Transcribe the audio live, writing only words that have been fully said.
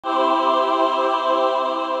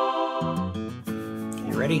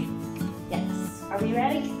we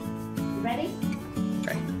ready? You ready?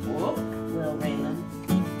 Okay. Whoop, little Raelynn.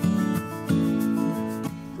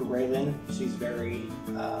 For Raelynn, she's very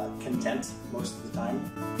content most of the time.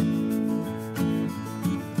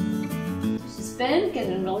 She's been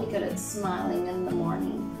getting really good at smiling in the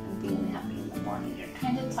morning and being happy in the morning. You're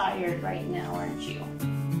kind of tired right now, aren't you?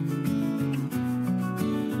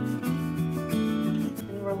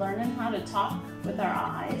 And we're learning how to talk with our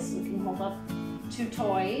eyes. We can hold up 2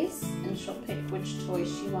 toys and she'll pick which toy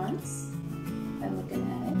she wants by looking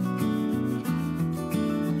at it.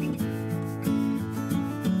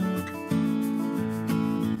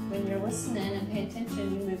 When you're listening and pay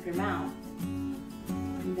attention, you move your mouth.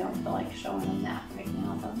 You don't feel like showing them that right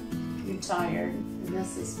now, though. You're tired, and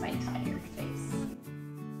this is my tired face.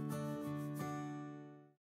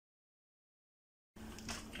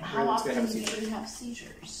 How often do you have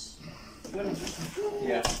seizures?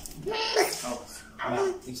 Yeah.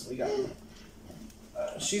 Oh, easily got it.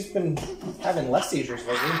 She's been having less seizures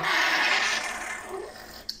lately.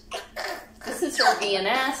 This is her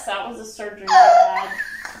VNS. That was a surgery I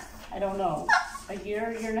had, I don't know, a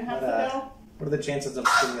year and a half ago. What are the chances of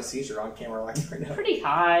getting a seizure on camera like right now? Pretty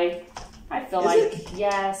high. I feel like,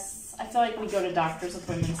 yes. I feel like we go to doctor's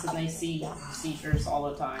appointments and they see seizures all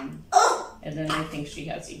the time. And then they think she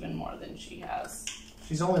has even more than she has.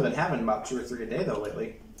 She's only been having about 2 or 3 a day though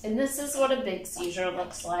lately. And this is what a big seizure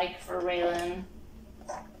looks like for Raelynn.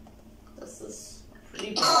 This is a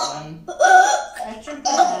pretty big one. Catch your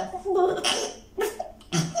breath.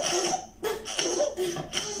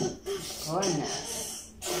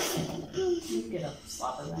 Goodness. You get a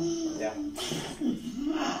slobber back. Yeah.